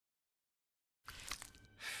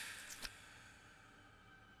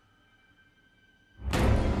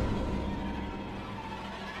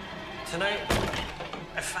Tonight,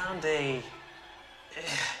 I found a...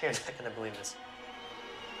 You're not gonna believe this.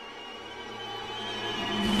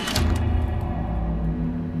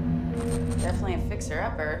 Definitely a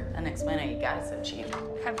fixer-upper. And explain how you got it so cheap.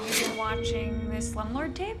 Have you been watching the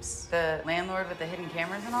slumlord tapes? The landlord with the hidden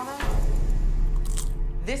cameras and all that?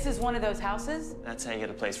 This is one of those houses? That's how you get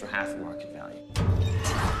a place for half the market value.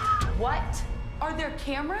 What? Are there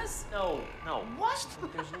cameras? No, no. What?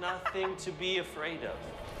 There's nothing to be afraid of.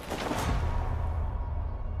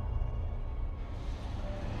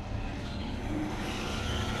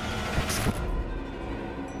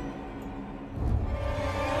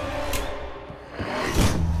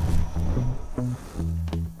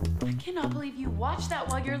 I cannot believe you watched that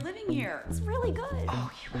while you're living here. It's really good.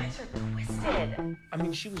 Oh, you guys are twisted. I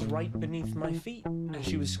mean, she was right beneath my feet, and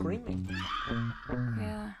she was screaming.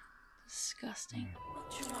 Yeah, disgusting.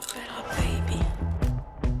 Tu m'appelleras baby.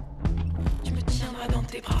 Tu me tiendras dans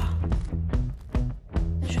tes bras.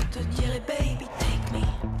 Je te dirai baby, take me.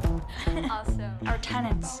 Also, our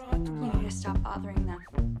tenants. You need to stop bothering them.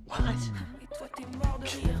 What?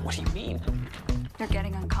 What do you mean? They're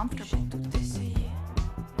getting uncomfortable.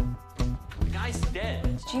 The guy's dead.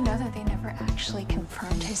 Did you know that they never actually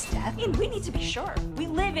confirmed his death? And we need to be sure. We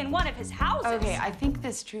live in one of his houses. Okay, I think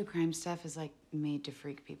this true crime stuff is like made to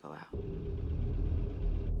freak people out.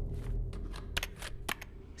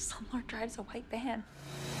 Slumlord drives a white van.